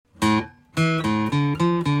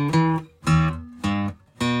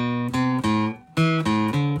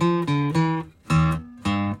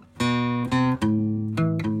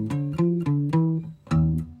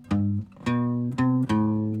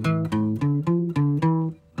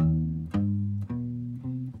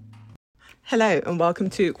Hello and welcome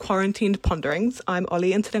to Quarantined Ponderings. I'm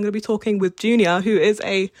Ollie and today I'm going to be talking with Junior, who is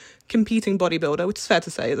a competing bodybuilder, which is fair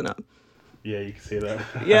to say, isn't it? Yeah, you can say that.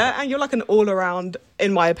 Yeah, and you're like an all-around,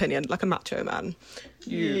 in my opinion, like a macho man.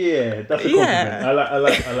 Yeah, that's a compliment. Yeah. I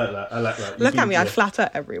like that. Look at me, I'd flatter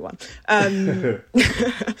everyone.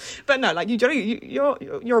 But no, like you're a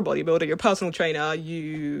bodybuilder, you're a personal trainer,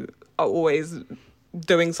 you are always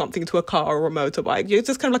doing something to a car or a motorbike. You're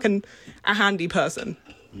just kind of like a handy person.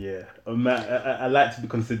 Yeah, a man. I like to be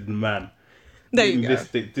considered a man. There you go.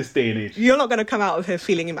 This day and age. You're not going to come out of here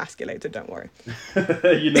feeling emasculated, don't worry.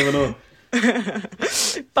 You never know.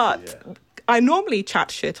 But yeah. I normally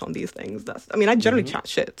chat shit on these things. I generally chat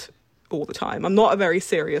shit all the time. I'm not a very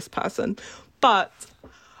serious person. But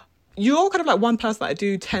you're kind of like one person that I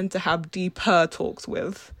do tend to have deeper talks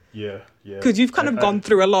with. Yeah. Because you've kind of gone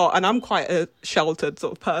through a lot, and I'm quite a sheltered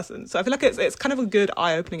sort of person. So I feel like it's kind of a good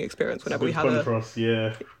eye-opening experience whenever we have contrast,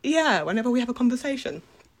 whenever we have a conversation.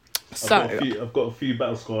 I've got a few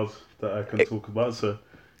battle scars that I can talk about. So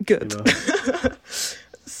good. You know.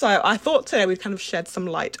 So I thought today we'd kind of shed some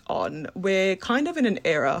light on, we're kind of in an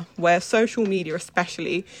era where social media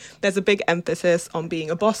especially, there's a big emphasis on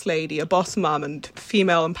being a boss lady, a boss mum, and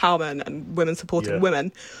female empowerment and women supporting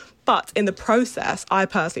women. But in the process, I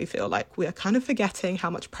personally feel like we are kind of forgetting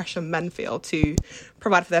how much pressure men feel to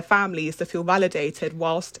provide for their families, to feel validated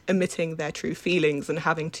whilst omitting their true feelings and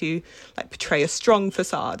having to like portray a strong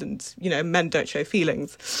facade, and, you know, men don't show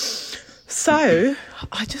feelings. So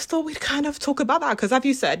I just thought we'd kind of talk about that because, as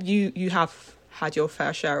you said, you have had your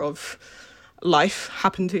fair share of life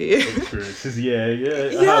happen to you. Experiences, yeah.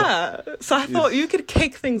 Yeah. So I thought you could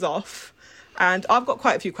kick things off. And I've got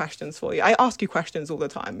quite a few questions for you. I ask you questions all the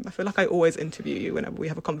time. I feel like I always interview you whenever we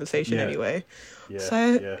have a conversation anyway.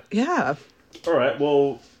 Yeah. All right.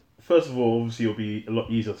 Well, first of all, obviously it'll be a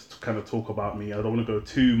lot easier to kind of talk about me. I don't want to go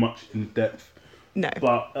too much in depth. No.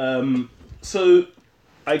 But, so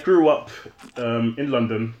I grew up in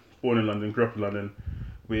London, born in London, grew up in London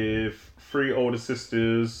with 3 older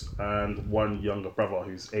sisters and 1 younger brother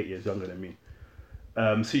who's 8 years younger than me.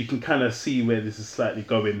 So you can kind of see where this is slightly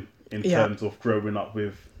going in terms of growing up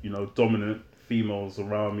with, you know, dominant females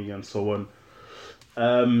around me and so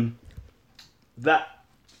on. That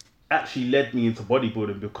actually led me into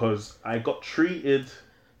bodybuilding because I got treated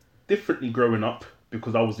differently growing up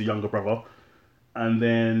because I was the younger brother. And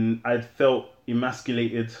then I felt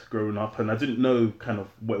emasculated growing up, and I didn't know kind of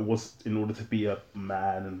what it was in order to be a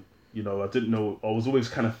man. And, you know, I didn't know, I was always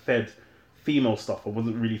kind of fed female stuff. I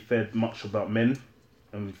wasn't really fed much about men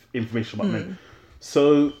and information about men.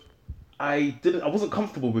 So I wasn't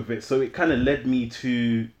comfortable with it. So it kind of led me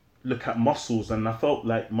to look at muscles, and I felt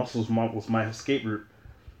like muscles was my escape route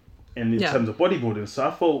in terms of bodybuilding. So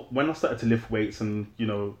I thought when I started to lift weights and, you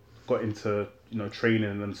know, got into, you know,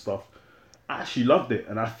 training and stuff, I actually loved it,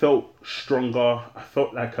 and I felt stronger. I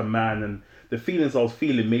felt like a man, and the feelings I was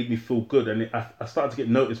feeling made me feel good. And I started to get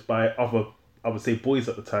noticed by other, I would say, boys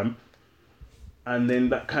at the time. And then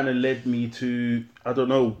that kind of led me to, I don't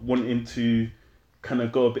know, wanting to kind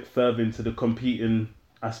of go a bit further into the competing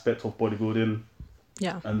aspect of bodybuilding.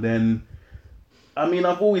 Yeah. And then,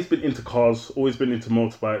 I've always been into cars, always been into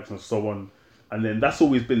motorbikes and so on. And then that's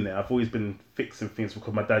always been there. I've always been fixing things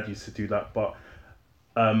because my dad used to do that. But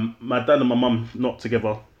my dad and my mum not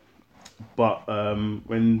together, but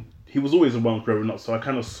when he was always around growing up, so I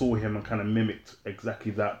kind of saw him and kind of mimicked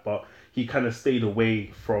exactly that. But he kind of stayed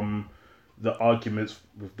away from the arguments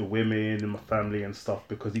with the women in my family and stuff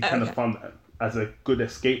because he kind of found that as a good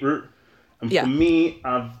escape route. And for me,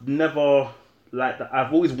 I've never liked that.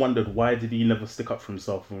 I've always wondered, why did he never stick up for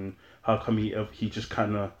himself, and how come he just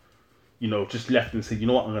kind of, you know, just left and said, you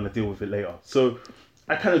know what, I'm going to deal with it later. So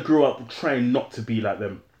I kind of grew up trying not to be like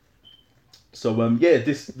them. So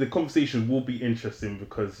the conversation will be interesting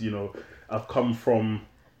because, you know, I've come from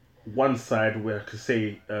one side where I could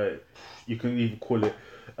say you can even call it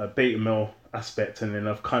a beta male aspect, and then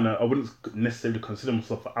I wouldn't necessarily consider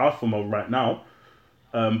myself an alpha male right now,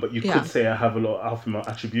 but you could say I have a lot of alpha male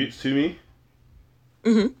attributes to me.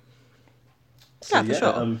 So, for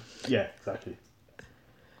sure. Yeah, exactly.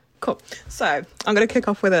 Cool. So I'm going to kick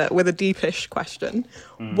off with a deepish question.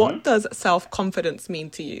 What does self-confidence mean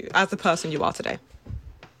to you as the person you are today?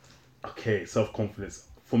 Okay, self-confidence.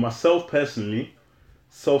 For myself personally,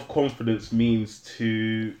 self-confidence means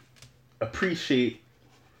to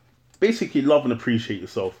basically love and appreciate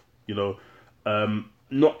yourself. You know,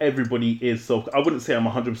 not everybody is I wouldn't say I'm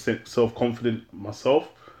 100% self-confident myself,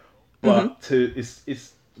 but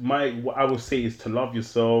what I would say is to love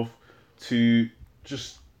yourself, to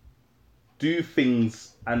just do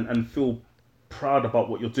things and feel proud about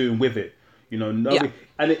what you're doing with it. Nobody,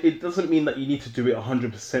 and it doesn't mean that you need to do it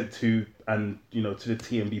 100% to the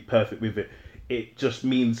T and be perfect with it. It just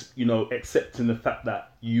means accepting the fact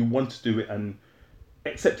that you want to do it and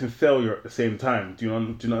accepting failure at the same time. Do you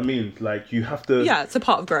know what I mean? Like, you have to. Yeah, it's a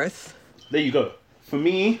part of growth. There you go. For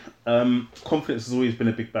me, confidence has always been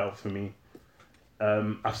a big battle for me.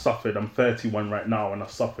 I've suffered. I'm 31 right now, and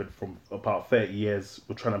I've suffered from about 30 years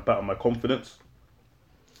with trying to battle my confidence.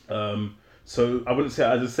 So I wouldn't say,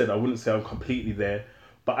 as I said, I wouldn't say I'm completely there,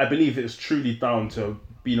 but I believe it's truly down to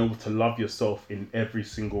being able to love yourself in every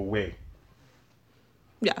single way.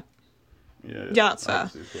 Yeah. Yeah, that's fair.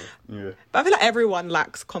 So. Yeah. But I feel like everyone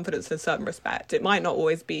lacks confidence in a certain respect. It might not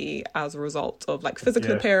always be as a result of like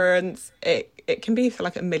physical appearance. It can be for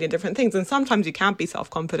like a million different things. And sometimes you can be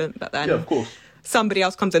self-confident, but then of course, somebody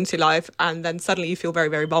else comes into your life and then suddenly you feel very,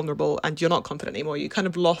 very vulnerable and you're not confident anymore. You kind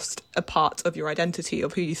of lost a part of your identity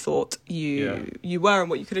of who you thought you were and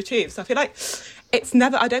what you could achieve. So I feel like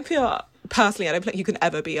I don't feel like you can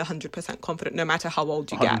ever be 100% confident no matter how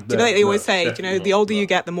old you get. Do you know, like they always say, the older you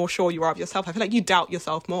get, the more sure you are of yourself. I feel like you doubt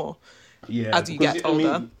yourself more as you get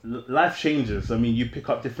older. Life changes. I mean, you pick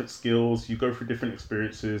up different skills, you go through different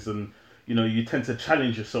experiences, and you tend to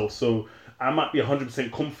challenge yourself. So I might be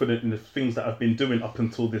 100% confident in the things that I've been doing up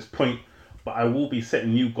until this point, but I will be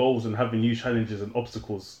setting new goals and having new challenges and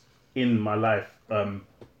obstacles in my life,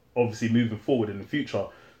 obviously moving forward in the future.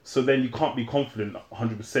 So then you can't be confident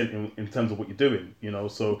 100% in terms of what you're doing,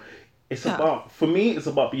 So it's for me, it's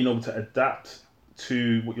about being able to adapt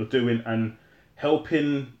to what you're doing and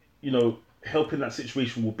helping that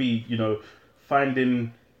situation will be,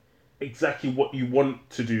 finding exactly what you want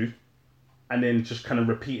to do and then just kind of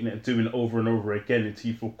repeating it and doing it over and over again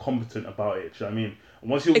until you feel competent about it. Do you know what I mean? And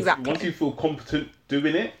once you feel competent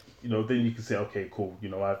doing it, then you can say, okay, cool.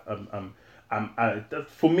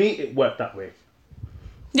 For me, it worked that way.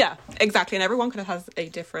 Yeah, exactly. And everyone kind of has a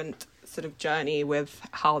different sort of journey with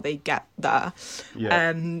how they get there.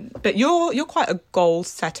 Yeah. But you're quite a goal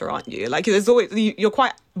setter, aren't you? Like, there's always you're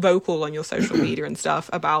quite vocal on your social media and stuff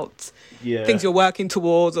about things you're working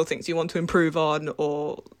towards or things you want to improve on,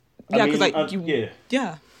 or go for it.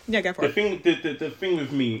 The thing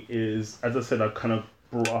with me is, as I said, I kind of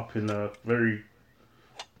brought up in a very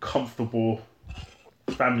comfortable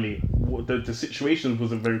family. The situation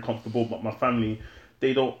wasn't very comfortable, but my family,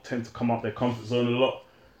 they don't tend to come out their comfort zone a lot.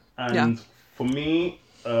 And for me,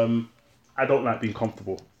 I don't like being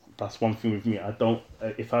comfortable. That's one thing with me. I don't.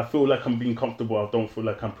 If I feel like I'm being comfortable, I don't feel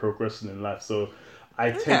like I'm progressing in life. So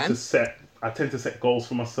I tend to set goals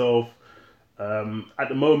for myself. At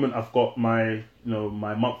the moment, I've got my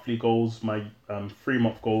my monthly goals, my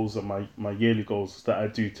 3-month goals, and my yearly goals that I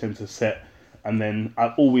do tend to set, and then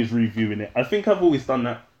I'm always reviewing it. I think I've always done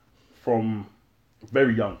that from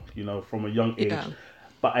very young, from a young age. Yeah.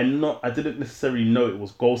 But I didn't necessarily know it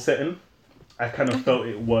was goal setting. I kind of felt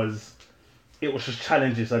it was just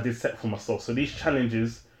challenges I did set for myself. So these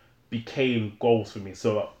challenges became goals for me.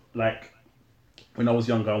 So like when I was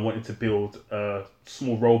younger, I wanted to build a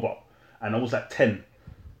small robot, and I was like 10,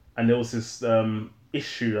 and there was this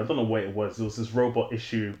issue. I don't know what it was. There was this robot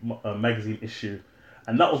issue, magazine issue,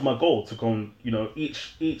 and that was my goal, to go on.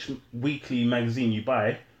 Each weekly magazine you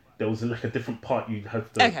buy, there was like a different part you'd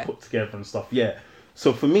have to put together and stuff. Yeah.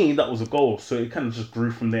 So for me, that was a goal. So it kind of just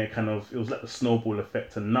grew from there. It was like the snowball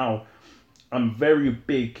effect. And now I'm very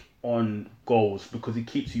big on goals because it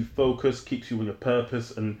keeps you focused, keeps you on your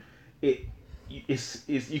purpose, and it's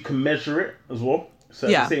you can measure it as well. So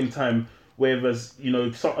at the same time, whereas a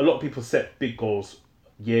lot of people set big goals,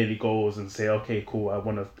 yearly goals, and say, okay, cool, I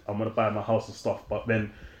wanna buy my house and stuff, but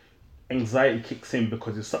then anxiety kicks in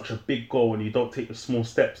because it's such a big goal and you don't take the small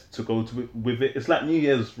steps to go with it. It's like New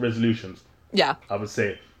Year's resolutions. Yeah, I would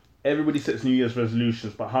say everybody sets New Year's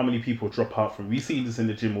resolutions, but how many people drop out from? We see this in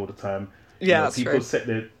the gym all the time. Yeah, that's people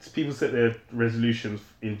true. People set their resolutions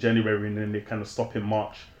in January and then they kind of stop in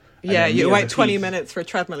March. Yeah, you wait 20 minutes for a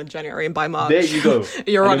treadmill in January, and by March, there you go.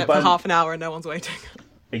 You're on it for half an hour and no one's waiting.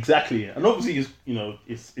 Exactly, and obviously,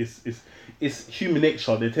 it's human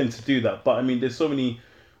nature. They tend to do that, but I mean, there's so many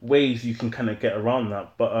ways you can kind of get around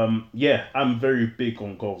that. But I'm very big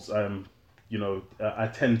on goals. I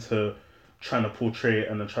tend to try to portray it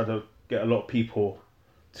and I try to get a lot of people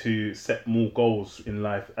to set more goals in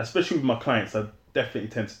life, especially with my clients. I definitely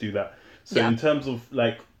tend to do that. So in terms of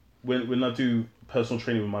like when I do personal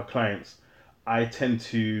training with my clients, I tend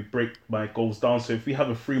to break my goals down. So if we have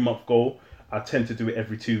a 3-month goal, I tend to do it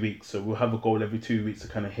every 2 weeks. So we'll have a goal every 2 weeks to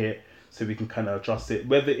kind of hit, so we can kind of adjust it,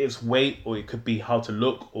 whether it's weight or it could be how to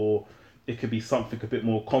look, or it could be something a bit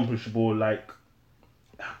more accomplishable, like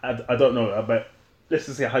I don't know, but let's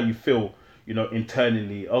just say how you feel,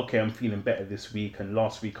 internally, okay, I'm feeling better this week, and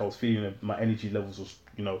last week I was feeling my energy levels was,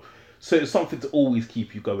 so it's something to always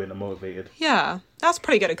keep you going and motivated. Yeah, that's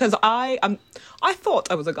pretty good, because I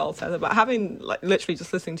thought I was a goal setter, but having like literally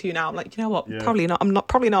just listening to you now, I'm like, you know what? Yeah. Probably not. I'm not.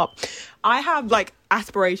 Probably not. I have like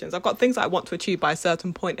aspirations. I've got things that I want to achieve by a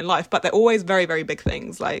certain point in life, but they're always very, very big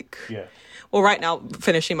things. Like, Yeah. well, right now,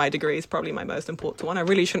 finishing my degree is probably my most important one. I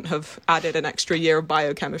really shouldn't have added an extra year of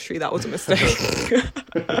biochemistry. That was a mistake.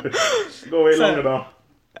 Go away longer now.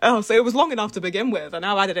 Oh, so it was long enough to begin with, and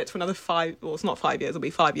now I've added it to another 5. Well, it's not 5 years; it'll be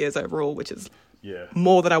 5 years overall, which is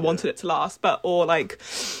more than I wanted it to last. But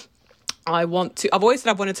I've always said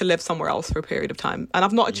I've wanted to live somewhere else for a period of time, and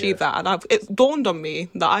I've not achieved that. And it's dawned on me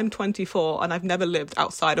that I'm 24 and I've never lived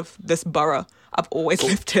outside of this borough. I've always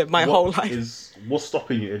lived here my whole life. What's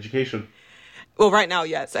stopping you? Education? Well, right now,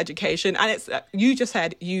 yeah, it's education. And it's you just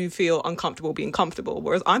said you feel uncomfortable being comfortable,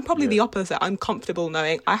 whereas I'm probably the opposite. I'm comfortable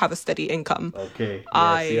knowing I have a steady income. Okay.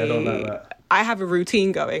 Yeah, see, I don't like that. I have a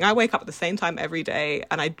routine going. I wake up at the same time every day,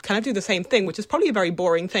 and I kind of do the same thing, which is probably a very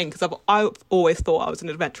boring thing, because I've always thought I was an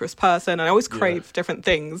adventurous person. And I always crave different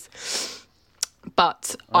things.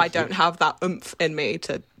 But I don't have that oomph in me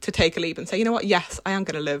to take a leap and say, you know what, yes, I am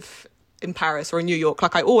going to live in Paris or in New York.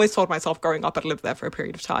 Like I always told myself growing up I'd live there for a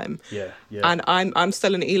period of time. Yeah. And I'm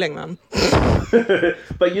still in Ealing, man.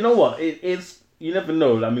 But you know what? It's you never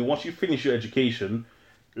know. I mean, once you finish your education,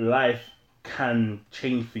 life can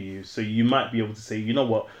change for you. So you might be able to say, you know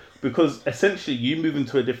what? Because essentially you moving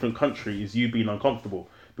to a different country is you being uncomfortable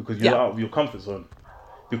because you're out of your comfort zone.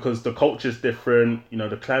 Because the culture's different,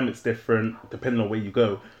 the climate's different, depending on where you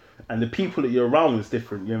go. And the people that you're around is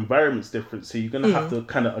different, your environment's different, so you're going to have to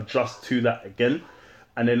kind of adjust to that again.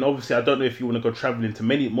 And then obviously, I don't know if you want to go traveling to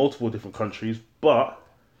multiple different countries, but,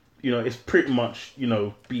 it's pretty much,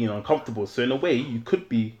 being uncomfortable. So in a way, you could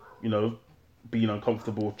be, being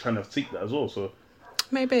uncomfortable trying to seek that as well. So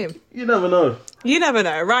maybe. You never know. You never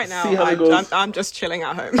know. Right now, See how it goes. I'm just chilling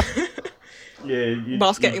at home.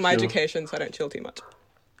 Whilst getting my education, so I don't chill too much.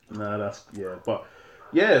 Nah, but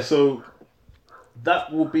yeah, so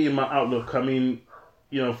that will be my outlook. I mean,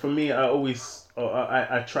 for me, I always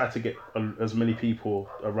I try to get as many people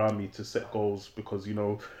around me to set goals, because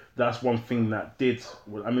that's one thing that did.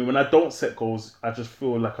 I mean, when I don't set goals, I just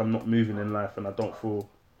feel like I'm not moving in life, and I don't feel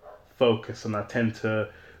focused, and I tend to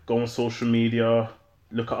go on social media,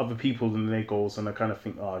 look at other people and their goals, and I kind of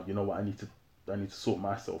think, you know what, I need to sort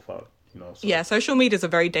myself out. So. Yeah, social media is a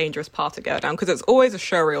very dangerous path to go down, because it's always a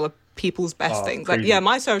showreel of people's best things. Crazy. Like,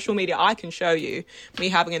 my social media, I can show you me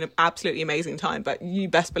having an absolutely amazing time, but you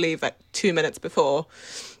best believe that 2 minutes before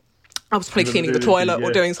I was probably cleaning the toilet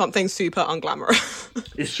or doing something super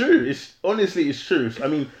unglamorous. It's true. It's true. I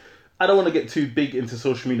mean, I don't want to get too big into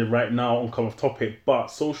social media right now on kind of topic, but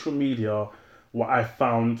social media, what I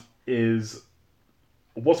found is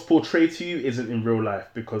what's portrayed to you isn't in real life,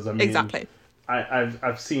 because I mean, exactly.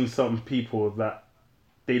 I've seen some people that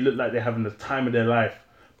they look like they're having the time of their life,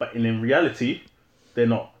 but in reality, they're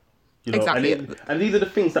not. Exactly. And these are the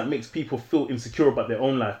things that makes people feel insecure about their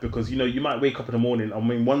own life, because you might wake up in the morning. I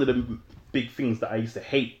mean, one of the big things that I used to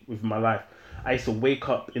hate with my life, I used to wake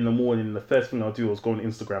up in the morning and the first thing I'll do was go on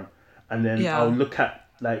Instagram, and then I'll look at,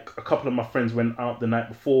 like, a couple of my friends went out the night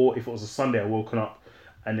before. If it was a Sunday, I woken up,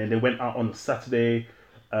 and then they went out on a Saturday.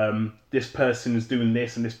 This person is doing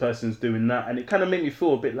this and this person is doing that, and it kind of made me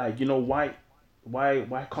feel a bit like,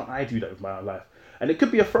 why can't I do that with my life? And it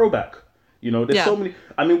could be a throwback. There's so many.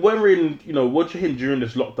 I mean, when we're in, what you're hearing during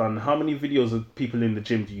this lockdown, how many videos of people in the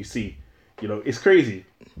gym do you see? It's crazy.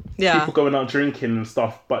 Yeah. People going out drinking and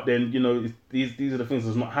stuff, but then these are the things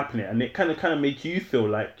that's not happening, and it kind of make you feel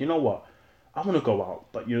like, you know what, I want to go out,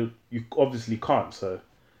 but you obviously can't. So,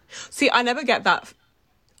 see, I never get that.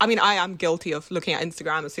 I mean, I am guilty of looking at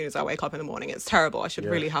Instagram as soon as I wake up in the morning. It's terrible. I should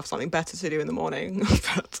really have something better to do in the morning.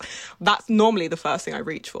 But that's normally the first thing I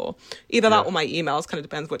reach for. Either that or my emails. Kind of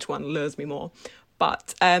depends which one lures me more.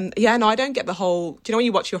 But I don't get the whole. Do you know when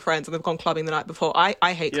you watch your friends and they've gone clubbing the night before?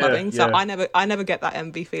 I hate clubbing, so I never get that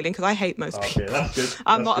envy feeling, because I hate most people. That's good.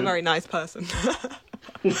 I'm not a very nice person.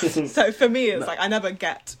 So for me, it's like I never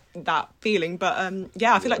get that feeling. But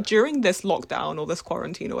I feel like during this lockdown or this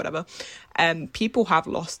quarantine or whatever, people have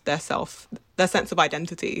lost their sense of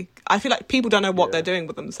identity. I feel like people don't know what they're doing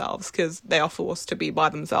with themselves, because they are forced to be by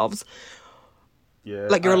themselves. Yeah,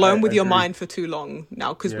 like you're alone with your mind for too long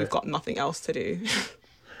now, because we've got nothing else to do.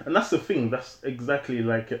 And that's the thing. That's exactly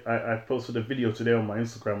like I posted a video today on my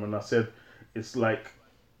Instagram, and I said it's like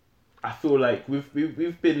I feel like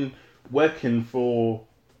we've been working for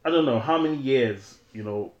I don't know how many years.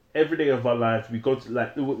 Every day of our lives we go to,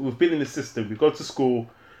 like, we've been in the system. We go to school,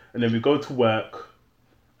 and then we go to work,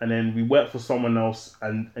 and then we work for someone else,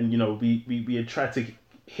 and you know, we try to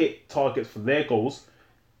hit targets for their goals,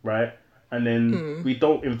 right? And then we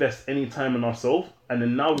don't invest any time in ourselves, and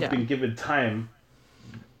then now we've Yeah. been given time,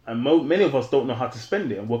 and many of us don't know how to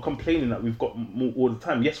spend it, and we're complaining that we've got more all the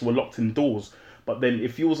time. Yes, we're locked indoors, but then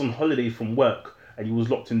if you was on holiday from work and you was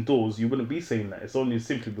locked indoors, you wouldn't be saying that. It's only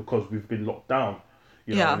simply because we've been locked down,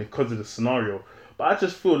 you know, Yeah. and because of the scenario. But I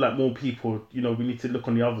just feel like more people, you know, we need to look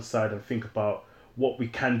on the other side and think about what we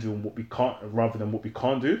can do and what we can't, rather than what we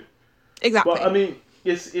can't do. But I Exactly. mean,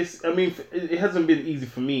 it's I mean, it hasn't been easy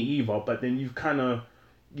for me either. But then you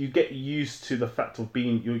get used to the fact of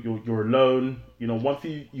being you're alone. You know, once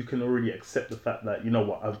you can already accept the fact that, you know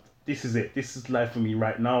what, this is it. This is life for me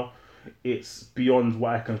right now. It's beyond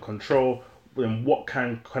what I can control. Then what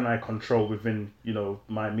can I control within, you know,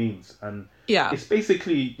 my means? And Yeah. it's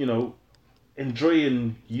basically, you know,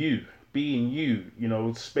 enjoying you, being you. You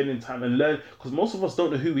know, spending time and learn, because most of us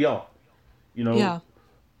don't know who we are. You know, Yeah.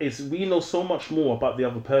 it's we know so much more about the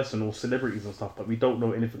other person or celebrities and stuff, but we don't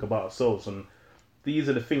know anything about ourselves. And these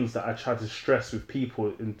are the things that I try to stress with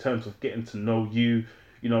people in terms of getting to know you.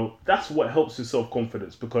 You know, that's what helps with self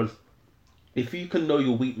confidence, because if you can know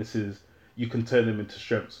your weaknesses, you can turn them into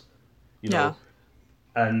strengths. You Yeah. know,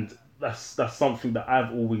 and that's something that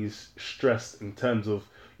I've always stressed in terms of,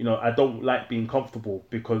 you know, I don't like being comfortable,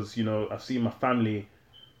 because, you know, I've seen my family,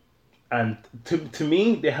 and to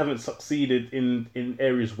me they haven't succeeded in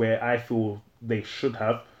areas where I feel they should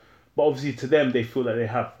have, but obviously to them they feel that they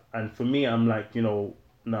have, and for me I'm like, you know,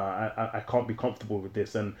 no, I can't be comfortable with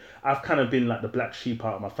this, and I've kind of been like the black sheep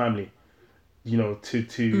out of my family, you know,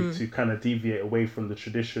 to kind of deviate away from the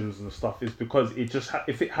traditions and stuff, is because it just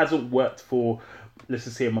if it hasn't worked for, let's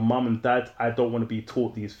just say, my mum and dad, I don't want to be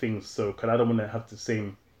taught these things, so because I don't want to have the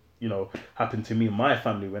same, you know, happen to me and my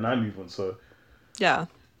family when I move on. So Yeah.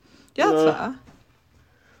 Yeah, that's fair.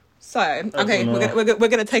 So, I okay, don't know. we're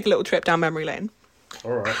gonna take a little trip down memory lane.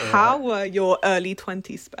 All right, all How were your early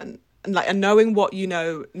 20s spent? And knowing what you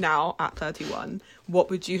know now at 31, what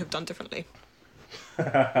would you have done differently?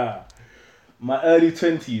 right. My early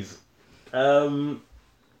 20s. Um,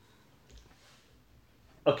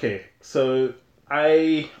 okay, so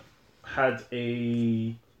I had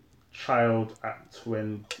a child at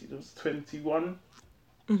 20, it was 21.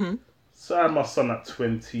 Mm-hmm. So I had my son at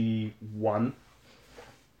 21.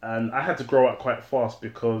 And I had to grow up quite fast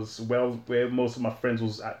because, well, where most of my friends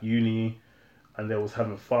was at uni and they was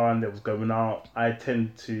having fun, they was going out, I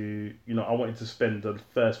tend to, you know, I wanted to spend the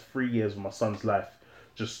first 3 years of my son's life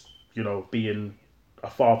just, you know, being a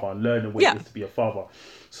father and learning what it Yeah. is to be a father.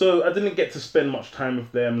 So I didn't get to spend much time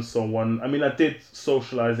with them and so on. I mean, I did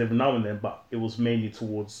socialize every now and then, but it was mainly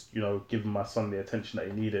towards, you know, giving my son the attention that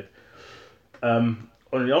he needed.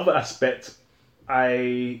 On the other aspect,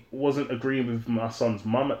 I wasn't agreeing with my son's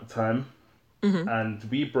mum at the time, Mm-hmm. and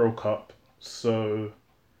we broke up. So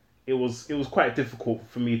it was quite difficult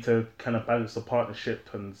for me to kind of balance the partnership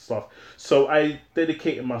and stuff. So I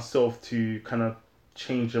dedicated myself to kind of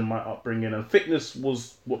changing my upbringing, and fitness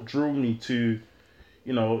was what drew me to.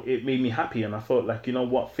 You know, it made me happy, and I felt like, you know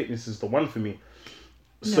what, fitness is the one for me.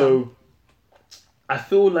 Yeah. So I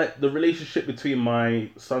feel like the relationship between my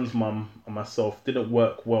son's mum and myself didn't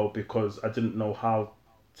work well because I didn't know how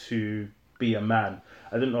to be a man.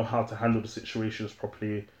 I didn't know how to handle the situations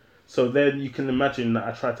properly. So then you can imagine that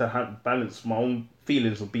I tried to balance my own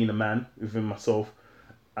feelings of being a man within myself,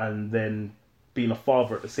 and then being a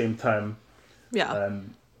father at the same time, Yeah.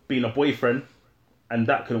 being a boyfriend, and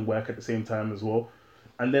that couldn't work at the same time as well.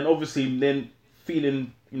 And then obviously then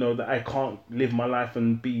feeling, you know, that I can't live my life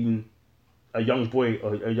and being a young boy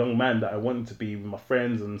or a young man that I wanted to be with my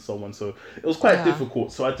friends and so on. So it was quite Yeah.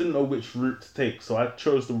 difficult. So I didn't know which route to take. So I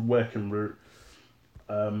chose the working route.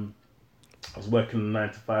 I was working 9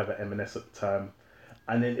 to 5 at M&S at the time,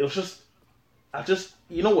 and then it was just, I just,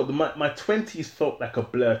 you know what, my 20s felt like a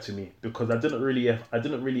blur to me because I didn't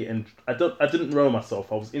know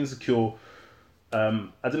myself. I was insecure. I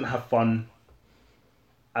didn't have fun.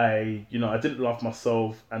 I didn't love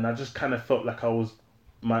myself, and I just kind of felt like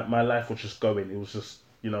my life was just going. It was just,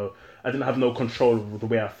 I didn't have no control over the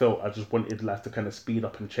way I felt. I just wanted life to kind of speed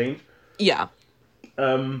up and change. Yeah.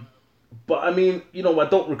 But I mean, I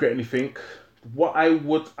don't regret anything. I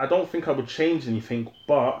don't think I would change anything,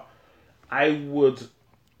 but I would,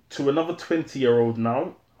 to another 20-year-old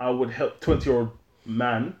now, I would help 20-year-old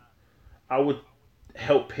man, I would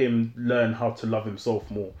help him learn how to love himself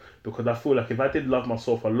more, because I feel like if I did love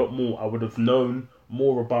myself a lot more, I would have known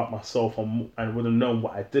more about myself, and would have known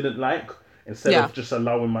what I didn't like, instead Yeah. of just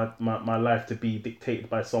allowing my life to be dictated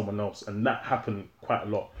by someone else. And that happened quite a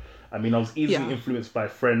lot. I mean, I was easily Yeah. influenced by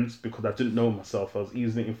friends because I didn't know myself. I was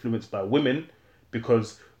easily influenced by women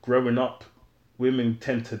because growing up, women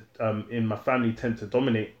tend to, in my family, tend to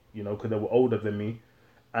dominate, you know, because they were older than me.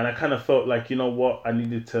 And I kind of felt like, you know what, I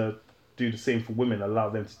needed to do the same for women, allow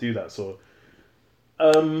them to do that. So,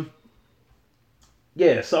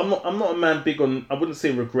 yeah, so I'm not a man big on, I wouldn't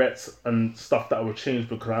say regrets and stuff that I would change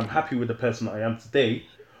because I'm happy with the person that I am today.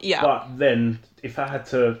 Yeah. But then if I had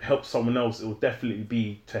to help someone else, it would definitely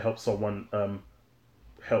be to help someone,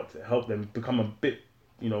 help them become a bit,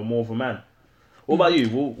 you know, more of a man. What about you?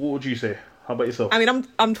 What would you say? How about yourself? I mean,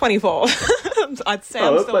 I'm 24. I'd say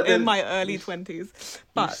I'm still in my early 20s,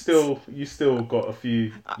 but you still got a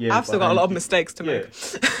few years. I've still got a lot of you. mistakes to make.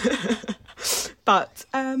 But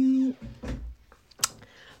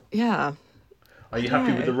yeah. Are you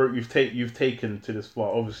happy with the route you've taken to this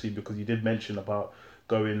far? Obviously, because you did mention about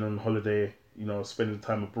going on holiday, you know, spending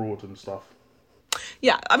time abroad and stuff.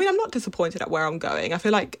 Yeah, I mean, I'm not disappointed at where I'm going. I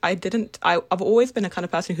feel like I've always been a kind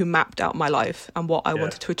of person who mapped out my life and what I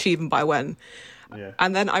wanted to achieve and by when. Yeah.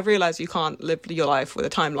 And then I realised you can't live your life with a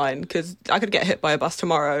timeline because I could get hit by a bus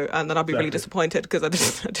tomorrow and then I'd be really disappointed because I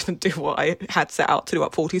didn't do what I had set out to do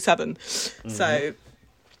at 47. So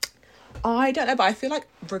I don't know, but I feel like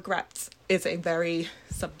regrets is a very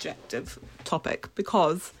subjective topic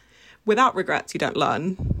because without regrets, you don't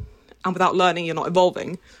learn. And without learning, you're not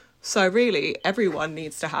evolving. So really, everyone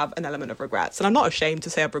needs to have an element of regrets. And I'm not ashamed to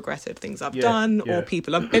say I've regretted things I've done or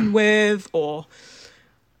people I've been with or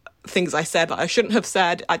things I said that I shouldn't have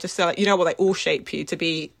said. I just feel like, you know what, they all shape you to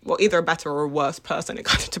be, well, either a better or a worse person. It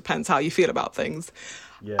kind of depends how you feel about things.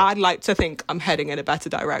 Yeah. I'd like to think I'm heading in a better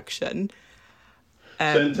direction.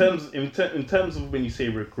 So in terms of when you say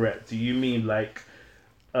regret, do you mean like,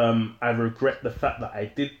 I regret the fact that I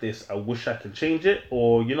did this, I wish I could change it?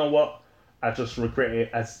 Or, you know what, I just regret it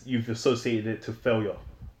as you've associated it to failure?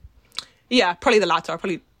 Yeah, probably the latter. I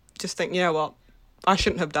probably just think, you know what, I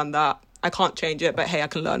shouldn't have done that. I can't change it, but hey, I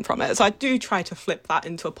can learn from it. So I do try to flip that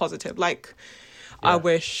into a positive. Like, I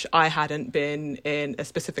wish I hadn't been in a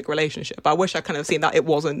specific relationship. I wish I kind of seen that it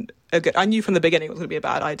wasn't a good... I knew from the beginning it was going to be a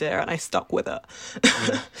bad idea and I stuck with it.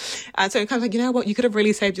 Yeah. And so I'm kind of like, you know what? You could have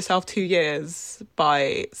really saved yourself 2 years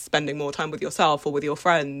by spending more time with yourself or with your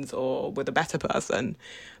friends or with a better person.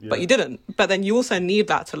 Yeah. But you didn't. But then you also need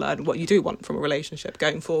that to learn what you do want from a relationship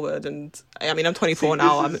going forward. And I mean, I'm 24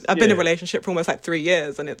 now. I've been in a relationship for almost like 3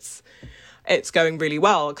 years and it's going really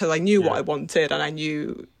well because I knew what I wanted and I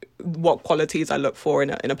knew what qualities I look for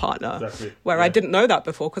in a partner. Exactly. Where I didn't know that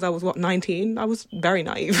before because I was 19. I was very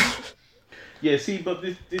naive. Yeah, see, but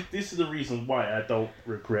this is the reason why I don't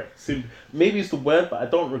regret. Maybe it's the word, but I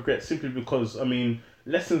don't regret simply because, I mean,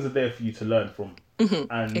 lessons are there for you to learn from.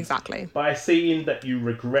 Mm-hmm. And exactly. By saying that you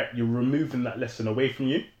regret, you're removing that lesson away from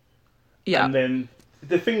you. Yeah. And then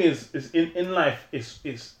the thing is in life,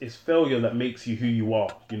 it's failure that makes you who you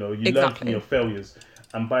are. You know, you learn from your failures.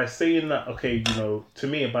 And by saying that, okay, you know, to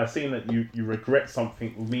me, by saying that you regret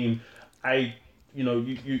something would mean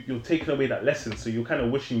you're taking away that lesson. So you're kind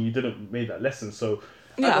of wishing you didn't make that lesson. So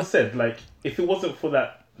as I said, like, if it wasn't for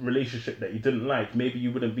that relationship that you didn't like, maybe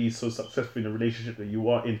you wouldn't be so successful in the relationship that you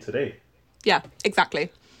are in today. Yeah,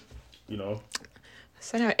 exactly. You know?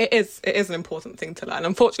 So no, it is an important thing to learn.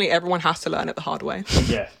 Unfortunately, everyone has to learn it the hard way.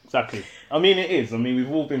 Yeah, exactly. I mean, it is. I mean,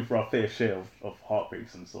 we've all been through our fair share of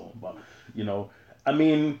heartbreaks and so on. But, you know, I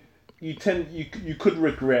mean, you could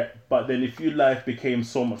regret, but then if your life became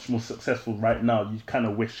so much more successful right now, you kind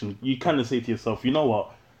of wish and you kind of say to yourself, you know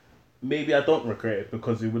what, maybe I don't regret it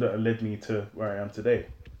because it would have led me to where I am today.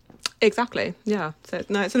 Exactly. Yeah. So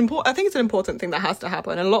no, I think it's an important thing that has to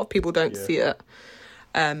happen, and a lot of people don't see it.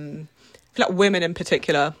 I feel like women in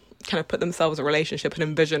particular kind of put themselves in a relationship and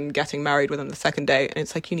envision getting married within the second date, and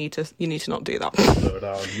it's like you need to not do that. Slow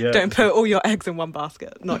down. Yeah. Don't put all your eggs in one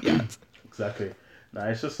basket. Not yet. Exactly. Nah,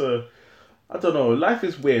 it's just I don't know. Life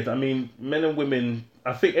is weird. I mean, men and women,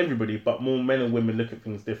 I think everybody, but more men and women look at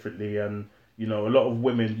things differently. And, you know, a lot of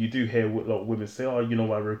women, you do hear a lot of women say, oh, you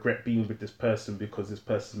know, I regret being with this person because this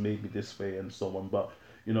person made me this way and so on. But,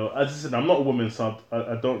 you know, as I said, I'm not a woman, so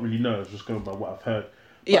I don't really know. I was just going by what I've heard.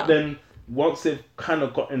 But then once they've kind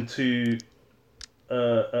of got into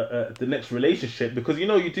the next relationship, because, you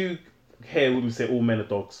know, you do hear women say all men are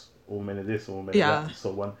dogs, all men are this, all men are that, and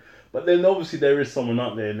so on. But then obviously there is someone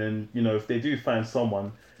out there, and then, you know, if they do find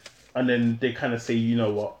someone and then they kind of say, you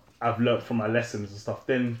know what, I've learnt from my lessons and stuff,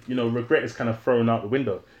 then, you know, regret is kind of thrown out the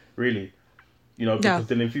window, really. You know, because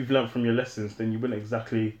then if you've learnt from your lessons, then you wouldn't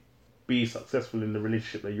exactly be successful in the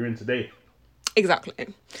relationship that you're in today.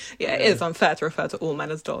 Exactly. Yeah, it is unfair to refer to all men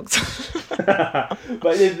as dogs. But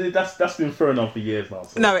that's been thrown out for years now.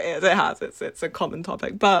 So. No, it is. It has. It's a common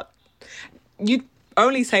topic. But You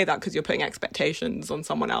only say that because you're putting expectations on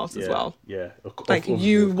someone else as well. Yeah. Like,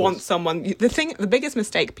 you want someone... The biggest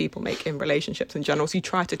mistake people make in relationships in general is you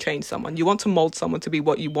try to change someone. You want to mold someone to be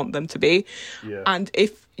what you want them to be. Yeah. And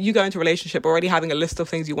if you go into a relationship already having a list of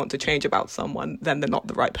things you want to change about someone, then they're not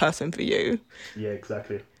the right person for you. Yeah,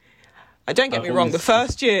 exactly. Don't get me wrong, the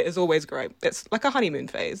first year is always great. It's like a honeymoon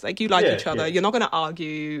phase. Like, you like each other. You're not going to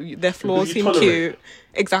argue. Their flaws seem cute.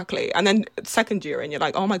 Exactly. And then second year and you're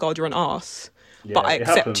like, oh my God, you're an arse. Yeah, but I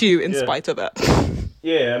accept you in spite of it.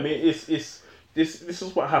 Yeah, I mean, it's this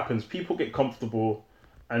is what happens. People get comfortable,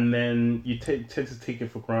 and then you tend to take it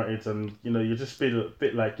for granted, and you just a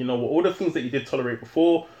bit like, all the things that you did tolerate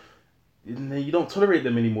before, and then you don't tolerate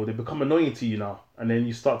them anymore. They become annoying to you now, and then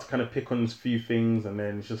you start to kind of pick on a few things, and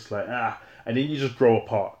then it's just like and then you just grow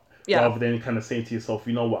apart. Yeah. Rather than kind of saying to yourself,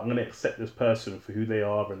 you know what, I'm going to accept this person for who they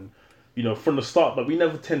are, and from the start. But we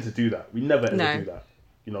never tend to do that. We never ever do that.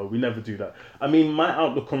 We never do that. I mean, my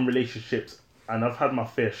outlook on relationships, and I've had my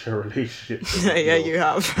fair share of relationships. And, you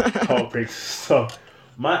have. Heartbreaks. So,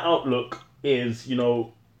 my outlook is,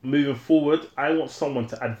 moving forward, I want someone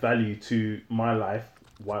to add value to my life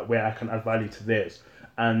where I can add value to theirs.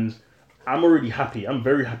 And I'm already happy. I'm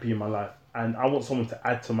very happy in my life. And I want someone to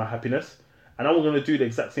add to my happiness. And I'm going to do the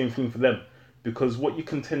exact same thing for them. Because what you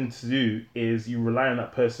can tend to do is you rely on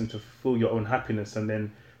that person to fulfill your own happiness. And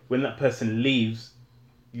then when that person leaves,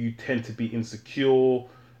 you tend to be insecure.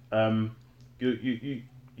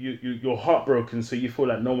 You're heartbroken, so you feel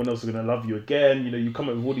like no one else is going to love you again. You come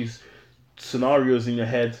up with all these scenarios in your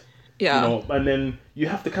head. Yeah. And then you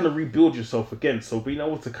have to kind of rebuild yourself again. So being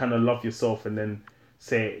able to kind of love yourself and then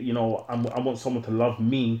say, I want someone to love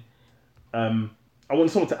me. I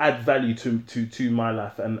want someone to add value to my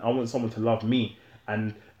life, and I want someone to love me.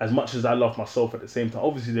 And as much as I love myself at the same time,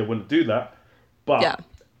 obviously they wouldn't do that. But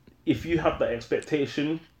if you have that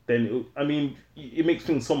expectation, then it makes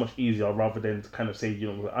things so much easier rather than to kind of say,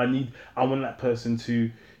 I want that person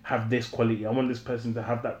to have this quality. I want this person to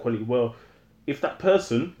have that quality. Well, if that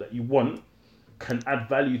person that you want can add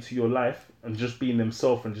value to your life and just being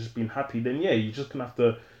themselves and just being happy, then you're just gonna have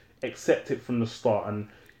to accept it from the start. And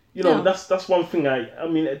that's one thing.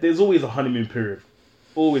 There's always a honeymoon period,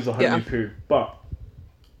 period. But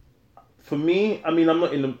for me, I'm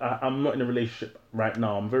not in a relationship right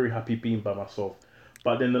now. I'm very happy being by myself.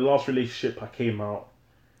 But then the last relationship I came out,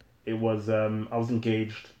 it was I was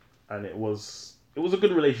engaged, and it was a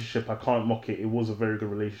good relationship. I can't mock it. It was a very good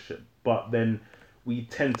relationship. But then we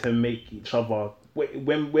tend to make each other,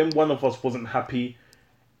 when one of us wasn't happy,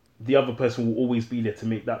 the other person will always be there to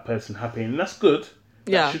make that person happy, and that's good.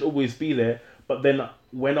 That should always be there. But then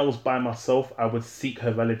when I was by myself, I would seek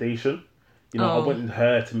her validation. I wanted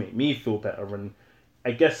her to make me feel better. And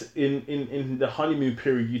I guess in the honeymoon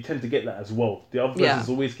period, you tend to get that as well. The other person's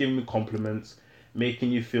always giving me compliments,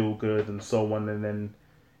 making you feel good and so on. And then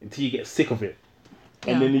until you get sick of it.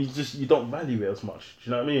 And then you don't value it as much. Do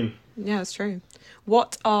you know what I mean? Yeah, it's true.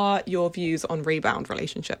 What are your views on rebound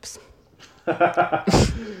relationships?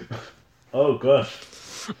 Oh, gosh.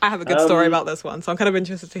 I have a good story about this one, so I'm kind of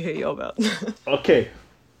interested to hear your bit. Okay.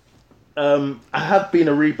 I have been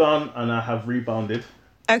a rebound and I have rebounded.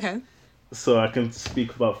 Okay. So I can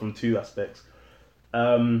speak about from two aspects.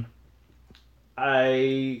 When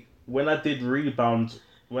I did rebound,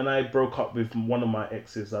 when I broke up with one of my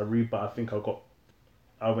exes, I think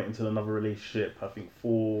I went into another relationship, I think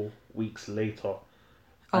 4 weeks later.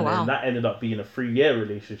 And then that ended up being a 3-year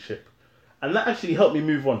relationship. And that actually helped me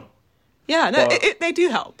move on. Yeah, no, they do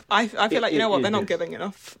help. I feel like, they're not giving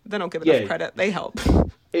enough credit. They help.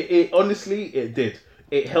 It honestly, it did.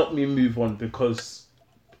 It helped me move on because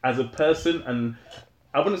as a person, and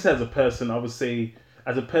I wouldn't say as a person, I would say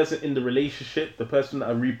as a person in the relationship, the person that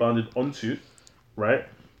I rebounded onto, right,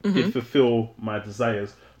 did fulfill my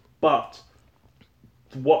desires. But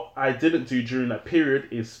what I didn't do during that period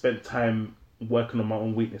is spend time working on my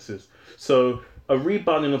own weaknesses. So a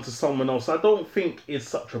rebounding onto someone else, I don't think is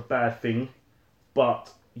such a bad thing, but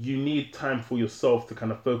you need time for yourself to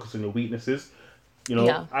kind of focus on your weaknesses.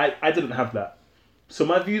 I didn't have that. So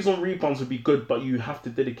my views on rebounds would be good, but you have to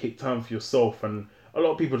dedicate time for yourself, and a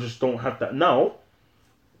lot of people just don't have that. Now,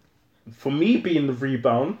 for me being the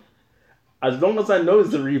rebound, as long as I know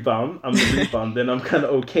it's the rebound, I'm the rebound, then I'm kind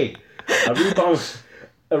of okay.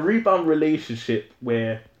 A rebound relationship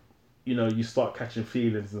where, you start catching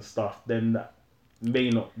feelings and stuff, then that may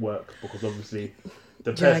not work because obviously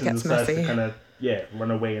the person decides to kind of,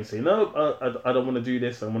 run away and say, no, I don't want to do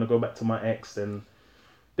this. I want to go back to my ex. Then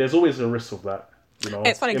there's always a risk of that.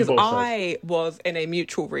 It's funny because I was in a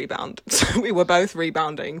mutual rebound. So we were both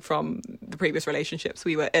rebounding from the previous relationships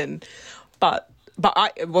we were in. But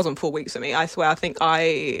But it wasn't 4 weeks for me. I swear. I think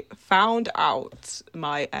I found out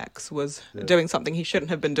my ex was doing something he shouldn't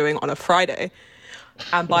have been doing on a Friday.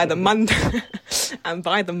 And by the Monday,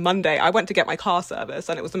 I went to get my car service,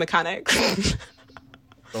 and it was the mechanic.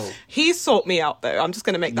 Oh. He sought me out, though. I'm just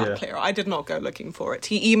going to make that clear. I did not go looking for it.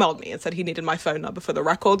 He emailed me and said he needed my phone number for the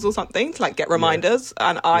records or something to, like, get reminders.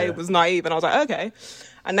 And I was naive, and I was like, okay.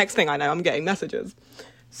 And next thing I know, I'm getting messages.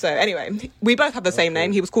 So anyway, we both have the same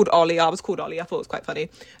name. He was called Ollie. I was called Ollie. I thought it was quite funny.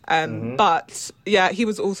 But yeah,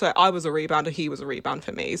 I was a rebounder. He was a rebound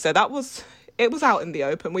for me. So it was out in the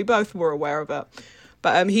open. We both were aware of it.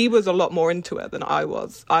 But he was a lot more into it than I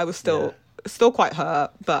was. I was still quite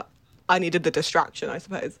hurt, but I needed the distraction, I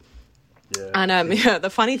suppose. Yeah. And the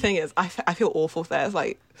funny thing is, I feel awful there. It's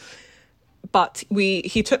like, but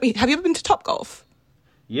he took me. Have you ever been to Topgolf?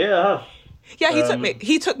 Yeah, I have. Yeah,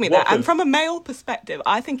 he took me there. And from a male perspective,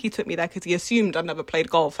 I think he took me there because he assumed I'd never played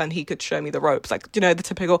golf and he could show me the ropes. Like, the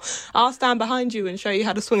typical, I'll stand behind you and show you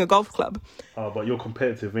how to swing a golf club. Oh, but you're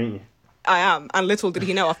competitive, ain't you? I am. And little did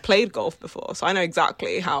he know I've played golf before, so I know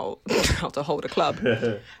exactly how to hold a club.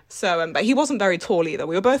 So, but he wasn't very tall either.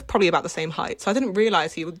 We were both probably about the same height. So I didn't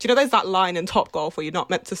realise there's that line in Topgolf where you're not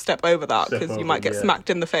meant to step over that because you might get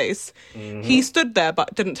smacked in the face. Mm-hmm. He stood there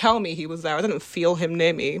but didn't tell me he was there. I didn't feel him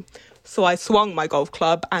near me. So I swung my golf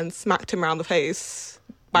club and smacked him around the face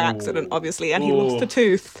by accident, obviously, and he lost a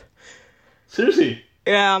tooth. Seriously?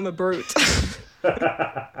 Yeah, I'm a brute.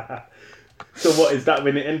 So what, is that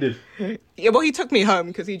when it ended? Yeah, well, he took me home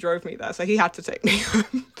because he drove me there, so he had to take me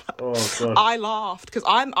home. Oh, God. I laughed because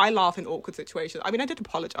I laugh in awkward situations. I mean, I did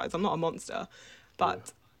apologise. I'm not a monster,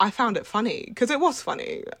 but I found it funny because it was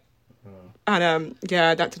funny. And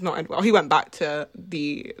that did not end well. He went back to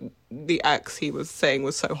the ex he was saying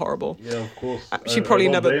was so horrible. Yeah, of course. She probably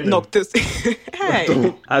never knocked his...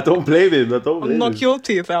 Hey! I don't blame him. I'll knock your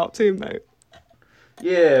teeth out too, mate.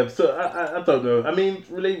 Yeah, so I don't know. I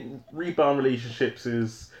mean, rebound relationships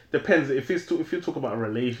depends. If you're talking about a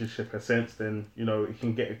relationship, in a sense, then it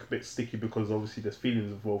can get a bit sticky because obviously there's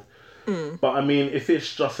feelings involved. But I mean, if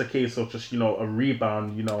it's just a case of just a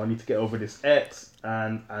rebound, I need to get over this ex,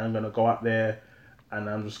 and I'm gonna go out there, and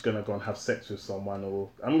I'm just gonna go and have sex with someone, or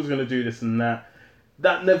I'm just gonna do this and that.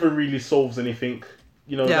 That never really solves anything.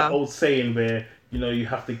 That old saying where you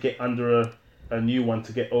have to get under a new one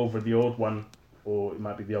to get over the old one. Or it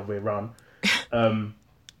might be the other way around, I've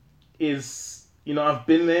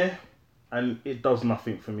been there and it does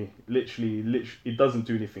nothing for me. Literally, it doesn't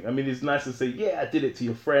do anything. I mean, it's nice to say, yeah, I did it to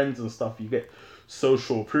your friends and stuff. You get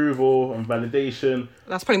social approval and validation.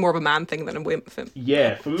 That's probably more of a man thing than a women thing.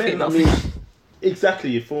 Yeah, for men, I mean,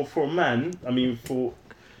 exactly. For a man, I mean,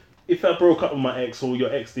 if I broke up with my ex or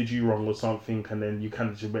your ex did you wrong or something, and then you kind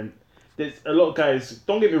of just went... There's a lot of guys,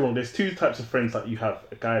 don't get me wrong, there's two types of friends that you have,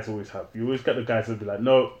 guys always have. You always get the guys that be like,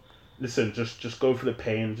 no, listen, just go for the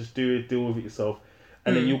pain, just do it, deal with it yourself.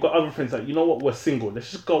 And then you've got other friends like, you know what, we're single,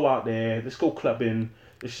 let's just go out there, let's go clubbing,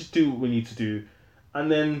 let's just do what we need to do.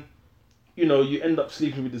 And then, you end up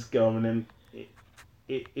sleeping with this girl, and then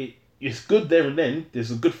it's good there and then,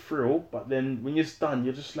 there's a good thrill, but then when you're done,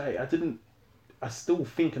 you're just like, I'm still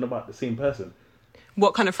thinking about the same person.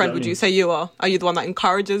 What kind of friend would you say you are? Are you the one that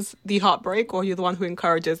encourages the heartbreak, or are you the one who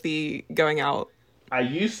encourages the going out? I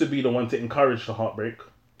used to be the one to encourage the heartbreak.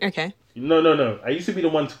 Okay. No. I used to be the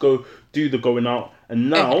one to go do the going out, and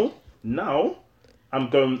now I'm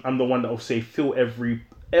the one that will say feel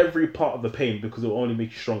every part of the pain because it will only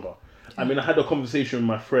make you stronger. Okay. I mean, I had a conversation with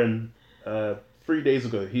my friend 3 days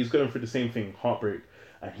ago. He's going through the same thing, heartbreak,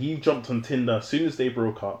 and he jumped on Tinder as soon as they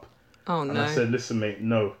broke up. Oh no! And I said, listen, mate,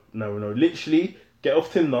 no. Literally, get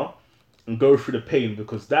off Tinder and go through the pain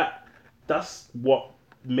because that's what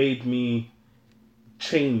made me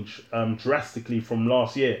change drastically from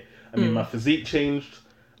last year. I mean, my physique changed,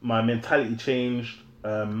 my mentality changed,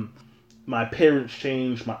 my appearance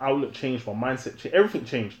changed, my outlook changed, my mindset changed, everything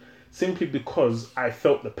changed simply because I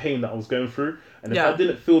felt the pain that I was going through. And if I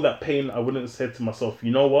didn't feel that pain, I wouldn't have said to myself,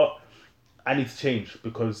 you know what? I need to change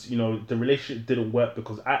because, the relationship didn't work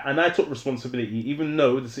because I took responsibility, even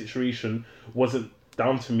though the situation wasn't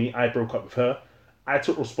down to me. I broke up with her. I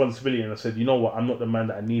took responsibility and I said, you know what? I'm not the man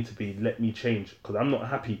that I need to be. Let me change because I'm not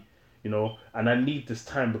happy, and I need this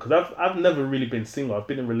time because I've never really been single. I've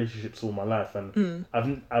been in relationships all my life and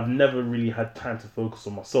I've never really had time to focus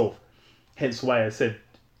on myself. Hence why I said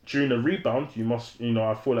during a rebound, you must,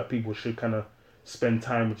 I feel like people should kind of spend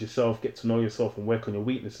time with yourself, get to know yourself and work on your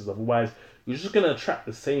weaknesses. Otherwise, you're just going to attract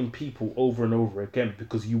the same people over and over again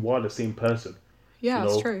because you are the same person. Yeah,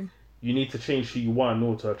 that's true. You need to change who you are in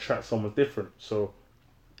order to attract someone different. So,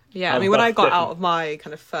 Yeah, I mean, when I got out of my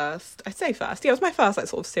kind of first, I'd say first, yeah, it was my first like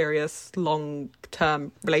sort of serious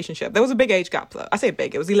long-term relationship. There was a big age gap though. I say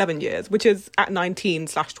big, it was 11 years, which is at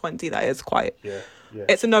 19/20, that is quite,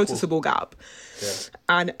 it's a noticeable gap.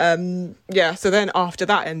 Yeah. And yeah, so then after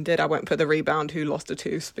that ended, I went for the rebound who lost a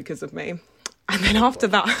tooth because of me. And then after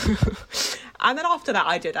that,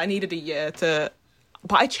 I needed a year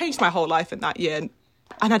but I changed my whole life in that year.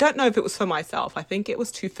 And I don't know if it was for myself. I think it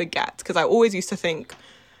was to forget, because I always used to think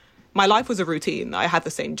my life was a routine. I had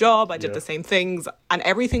the same job, I did the same things, and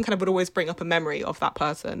everything kind of would always bring up a memory of that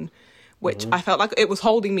person, which I felt like it was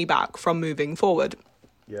holding me back from moving forward.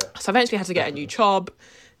 Yeah. So I eventually had to get a new job,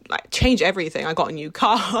 like change everything. I got a new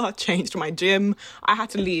car, changed my gym. I had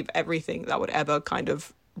to leave everything that would ever kind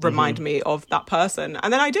of remind me of that person.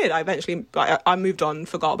 And then I did. I eventually, I moved on,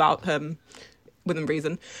 forgot about him within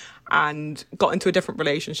reason, and got into a different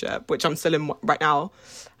relationship, which I'm still in right now.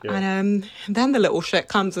 Yeah. And then the little shit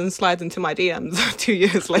comes and slides into my DMs 2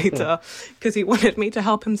 years later, because he wanted me to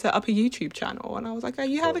help him set up a YouTube channel. And I was like, are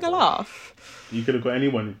you having a laugh? You could have got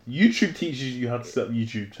anyone. YouTube teaches you how to set up a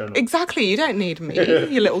YouTube channel. Exactly. You don't need me,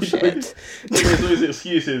 you little shit. It's always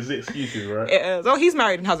excuses, right? It is. Oh, he's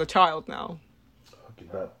married and has a child now.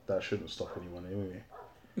 Okay, that shouldn't stop anyone anyway.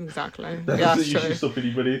 Exactly. That doesn't usually stop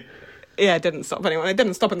anybody. Yeah, it didn't stop anyone. It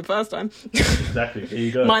didn't stop in the first time. Exactly. There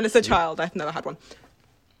you go. Minus a child. I've never had one.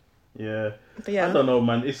 Yeah. But yeah. I don't know,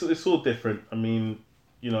 man. It's all different. I mean,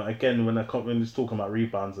 you know, again, when it's talking about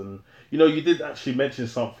rebounds, and you know, you did actually mention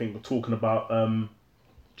something talking about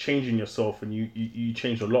changing yourself, and you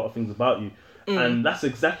changed a lot of things about you, and that's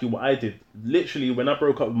exactly what I did. Literally, when I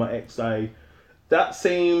broke up with my ex, that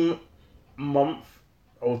same month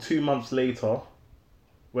or 2 months later,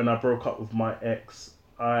 when I broke up with my ex,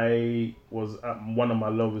 I was at one of my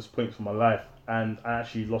lowest points of my life, and I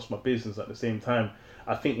actually lost my business at the same time.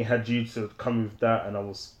 I think it had due to come with that, and I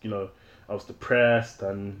was depressed,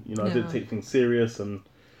 and I didn't take things serious, and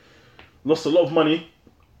lost a lot of money.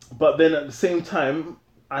 But then at the same time,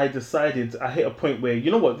 I decided, I hit a point where,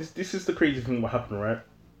 you know what, this is the crazy thing what happened, right?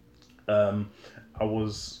 I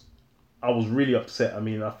was really upset. I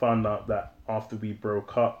mean, I found out that after we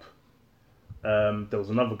broke up, there was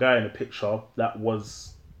another guy in the picture that was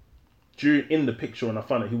in the picture, and I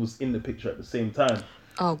found out he was in the picture at the same time.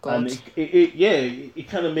 Oh God! And it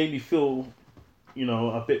kind of made me feel,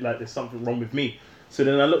 a bit like there's something wrong with me. So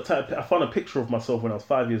then I found a picture of myself when I was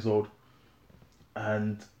 5 years old,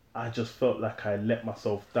 and I just felt like I let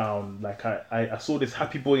myself down. Like I saw this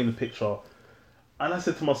happy boy in the picture, and I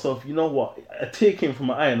said to myself, you know what? A tear came from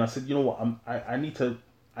my eye, and I said, you know what? I'm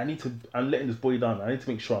letting this boy down. I need to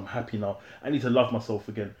make sure I'm happy now. I need to love myself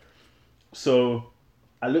again. So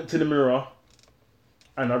I looked in the mirror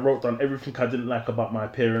and I wrote down everything I didn't like about my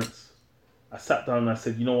appearance. I sat down and I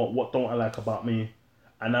said, you know what don't I like about me?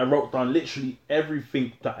 And I wrote down literally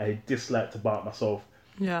everything that I disliked about myself.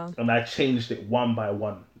 Yeah. And I changed it one by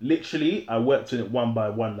one. Literally, I worked on it one by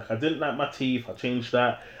one. Like, I didn't like my teeth, I changed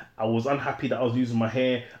that. I was unhappy that I was losing my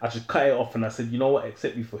hair. I just cut it off and I said, you know what,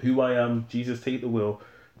 accept me for who I am. Jesus, take the wheel.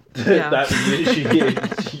 Yeah. That's literally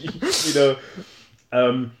it.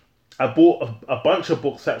 I bought a bunch of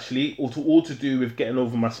books actually, all to do with getting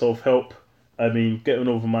over my self-help. I mean, getting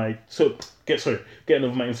over my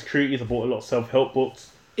insecurities. I bought a lot of self-help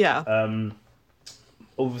books. Yeah.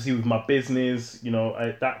 Obviously with my business,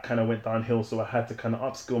 that kind of went downhill, so I had to kind of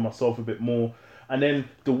upskill myself a bit more. And then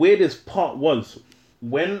the weirdest part was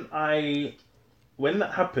when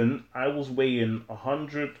that happened, I was weighing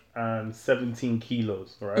 117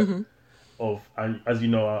 kilos, right? Mm-hmm. And as you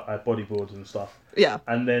know, I bodybuild and stuff. Yeah.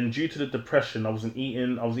 And then due to the depression, I was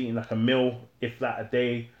eating like a meal, if that, a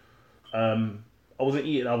day. I wasn't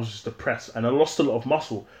eating, I was just depressed, and I lost a lot of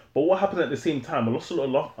muscle. But what happened at the same time, I lost a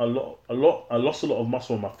lot of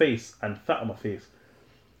muscle on my face and fat on my face.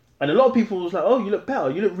 And a lot of people was like, "Oh, you look better.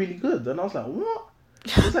 You look really good." And I was like, "What?"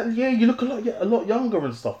 I was like, "Yeah, you look a lot younger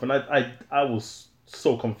and stuff." And I was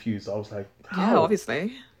so confused. I was like, "How?" Yeah,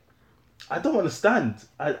 obviously. I don't understand.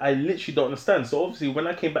 I literally don't understand. So obviously when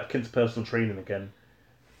I came back into personal training again,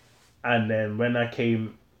 and then when I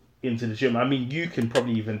came into the gym, I mean, you can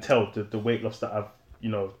probably even tell the weight loss that I've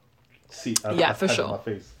had on my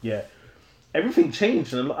face. Yeah. Everything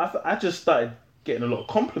changed, and I just started getting a lot of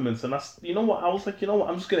compliments, and I was like,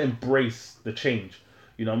 I'm just going to embrace the change.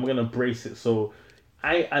 I'm going to embrace it. So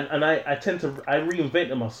I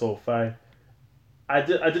reinvented myself. I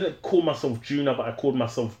didn't call myself Junior, but I called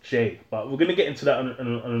myself Jay. But we're going to get into that on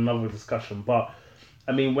another discussion. But,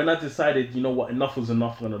 I mean, when I decided, enough was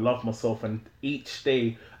enough, I'm going to love myself. And each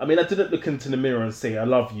day, I mean, I didn't look into the mirror and say, I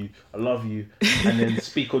love you, and then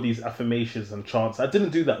speak all these affirmations and chants. I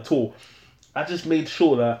didn't do that at all. I just made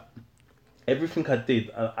sure that everything I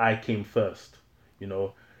did, I came first. You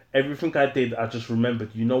know, everything I did, I just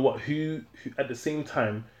remembered. You know what? Who at the same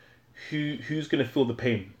time, who's gonna feel the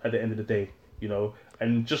pain at the end of the day? You know,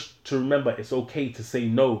 and just to remember, it's okay to say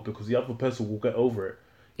no because the other person will get over it.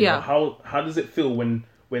 You know, Yeah. how does it feel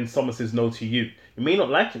when someone says no to you? You may not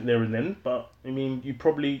like it there and then, but I mean, you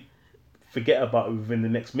probably forget about it within the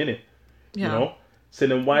next minute. You Yeah. know, so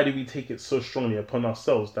then why do we take it so strongly upon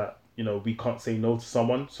ourselves that we can't say no to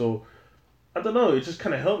someone? So I don't know. It just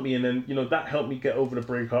kind of helped me, and then that helped me get over the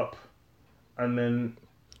breakup, and then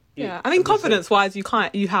Yeah. I mean, confidence-wise,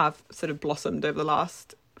 you have sort of blossomed over the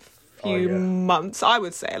last Oh few yeah, months, I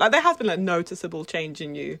would say. Like, there has been a noticeable change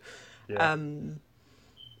in you. yeah.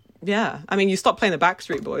 Yeah, I mean, you stopped playing the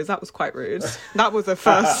Backstreet Boys. That was quite rude. That was the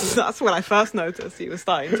first. That's when I first noticed you were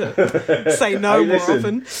starting to say no Hey, more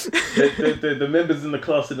listen, often. the members in the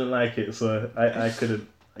class didn't like it, so I couldn't.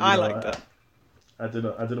 I liked it. I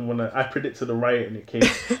didn't want to. I predicted a riot and it came.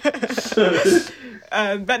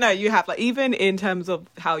 But no, you have, like, even in terms of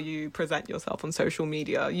how you present yourself on social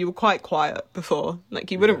media, you were quite quiet before.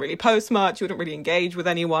 Like, you wouldn't really post much, you wouldn't really engage with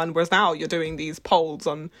anyone. Whereas now you're doing these polls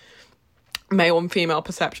on male and female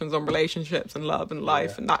perceptions on relationships and love and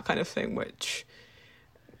life and that kind of thing, which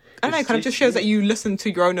I don't know, kind of just shows that you listen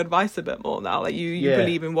to your own advice a bit more now. Like, you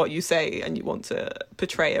believe in what you say and you want to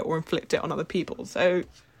portray it or inflict it on other people. So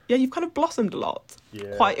yeah, you've kind of blossomed a lot.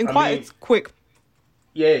 Yeah. Quite a quick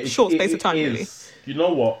short space of time, really. You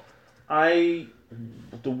know what? The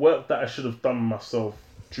work that I should have done myself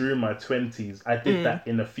during my 20s, I did that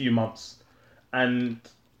in a few months. And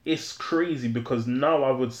it's crazy because now I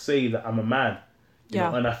would say that I'm a man, you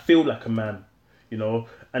know, and I feel like a man, you know.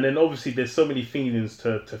 And then obviously there's so many feelings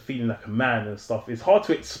to feeling like a man and stuff. It's hard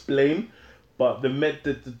to explain, but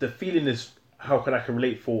the feeling is how I can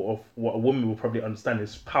relate for of what a woman will probably understand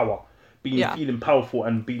is power, feeling powerful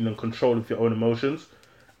and being in control of your own emotions.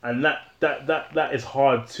 And that is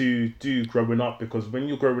hard to do growing up because when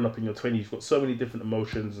you're growing up in your 20s, you've got so many different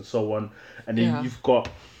emotions and so on, and then you've got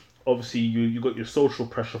obviously you got your social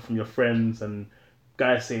pressure from your friends and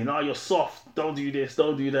guys saying, "Oh, you're soft, don't do this,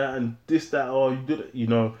 don't do that, and this, that, or you do that," you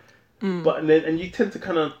know. But and you tend to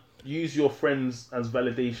kind of use your friends as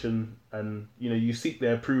validation, and you seek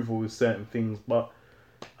their approval with certain things. But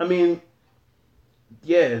I mean,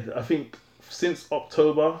 yeah, I think since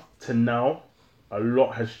October to now, a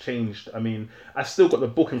lot has changed. I mean, I still got the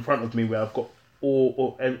book in front of me where I've got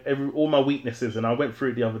all my weaknesses, and I went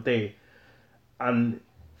through it the other day, and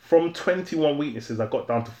from 21 weaknesses, I got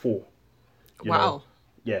down to 4. You know?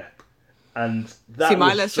 Yeah. And that See,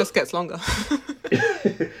 my list just gets longer.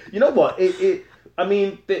 You know what? I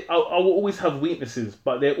mean, I will always have weaknesses,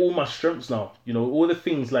 but they're all my strengths now. You know, all the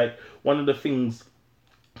things, like, one of the things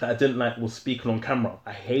that I didn't like was speaking on camera.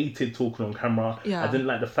 I hated talking on camera. Yeah. I didn't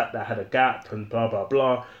like the fact that I had a gap and blah, blah,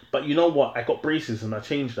 blah. But you know what? I got braces and I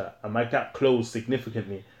changed that. And my gap closed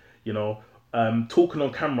significantly. You know, talking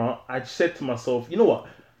on camera, I said to myself, you know what?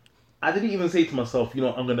 I didn't even say to myself,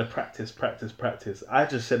 I'm going to practice. I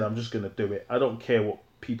just said, I'm just going to do it. I don't care what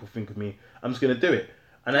people think of me. I'm just going to do it.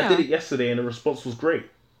 And I did it yesterday and the response was great.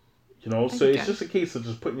 So it's just a case of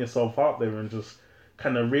just putting yourself out there and just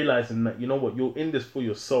kind of realizing that, you know what, you're in this for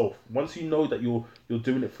yourself. Once you know that you're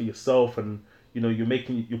doing it for yourself and,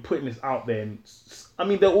 you're putting this out there. And I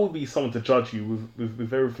mean, there'll always be someone to judge you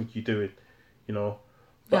with everything you do it,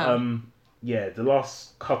 But, the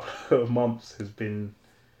last couple of months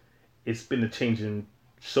it's been a change in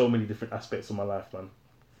so many different aspects of my life, man.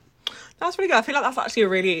 That's really good. I feel like that's actually a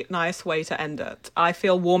really nice way to end it. I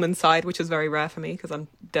feel warm inside, which is very rare for me because I'm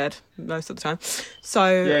dead most of the time.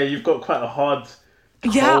 So yeah, you've got quite a hard.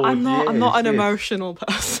 I'm not an emotional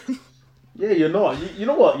person. Yeah, you're not. You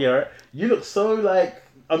know what? Yeah, you look so like.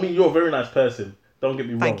 I mean, you're a very nice person. Don't get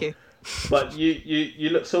me wrong. Thank you. But you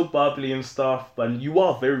look so bubbly and stuff, and you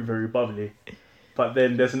are very, very bubbly. But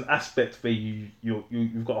then there's an aspect where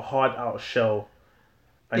you've got a hard outer shell,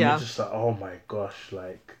 and you're just like, oh my gosh,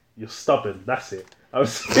 like you're stubborn. That's it. I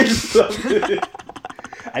was so stubborn.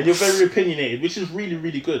 And you're very opinionated, which is really,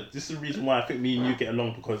 really good. This is the reason why I think me and you get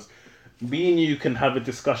along, because me and you can have a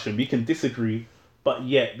discussion. We can disagree, but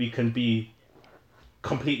yet we can be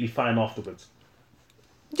completely fine afterwards.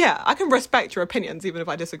 Yeah, I can respect your opinions even if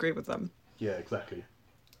I disagree with them. Yeah, exactly.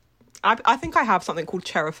 I think I have something called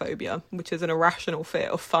cherophobia, which is an irrational fear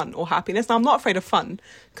of fun or happiness. Now, I'm not afraid of fun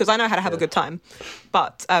because I know how to have a good time.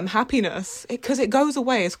 But happiness, because it goes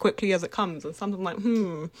away as quickly as it comes. And something like,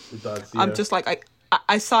 It does, yeah. I'm just like,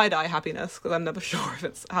 I side-eye happiness because I'm never sure if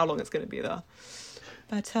it's how long it's going to be there.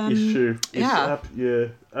 But it's true. Yeah.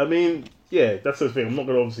 I mean, yeah, that's the thing. I'm not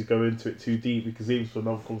going to obviously go into it too deep because even for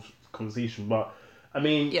another conversation. But I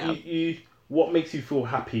mean, Yeah. what makes you feel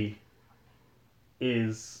happy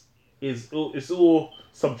is it's all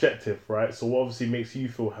subjective, right? So what obviously makes you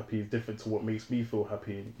feel happy is different to what makes me feel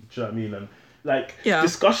happy. Do you know what I mean? And like Yeah.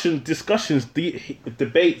 discussions,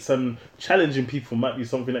 debates, and challenging people might be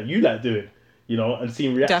something that you like doing, you know, and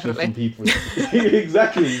seeing reactions from people.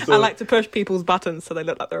 Exactly. So I like to push people's buttons so they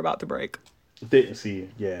look like they're about to break. see,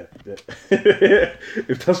 yeah.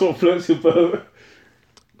 If that's what floats your boat.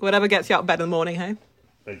 Whatever gets you out of bed in the morning, hey?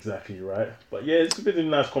 Exactly, right. But yeah, it's been a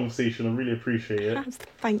nice conversation. I really appreciate it.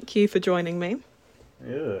 Thank you for joining me.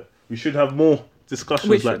 Yeah. We should have more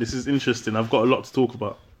discussions like this. Is interesting. I've got a lot to talk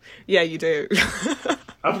about. Yeah, you do.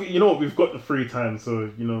 You know what? We've got the free time,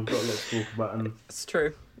 so, you know, we've got a lot to talk about. And It's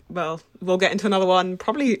true. Well, we'll get into another one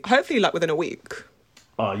hopefully like within a week.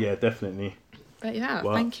 oh, yeah, definitely. But yeah,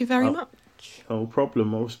 Well, thank you very much. No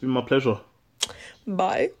problem. It's been my pleasure.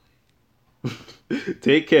 Bye.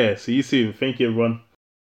 Take care. See you soon. Thank you, everyone.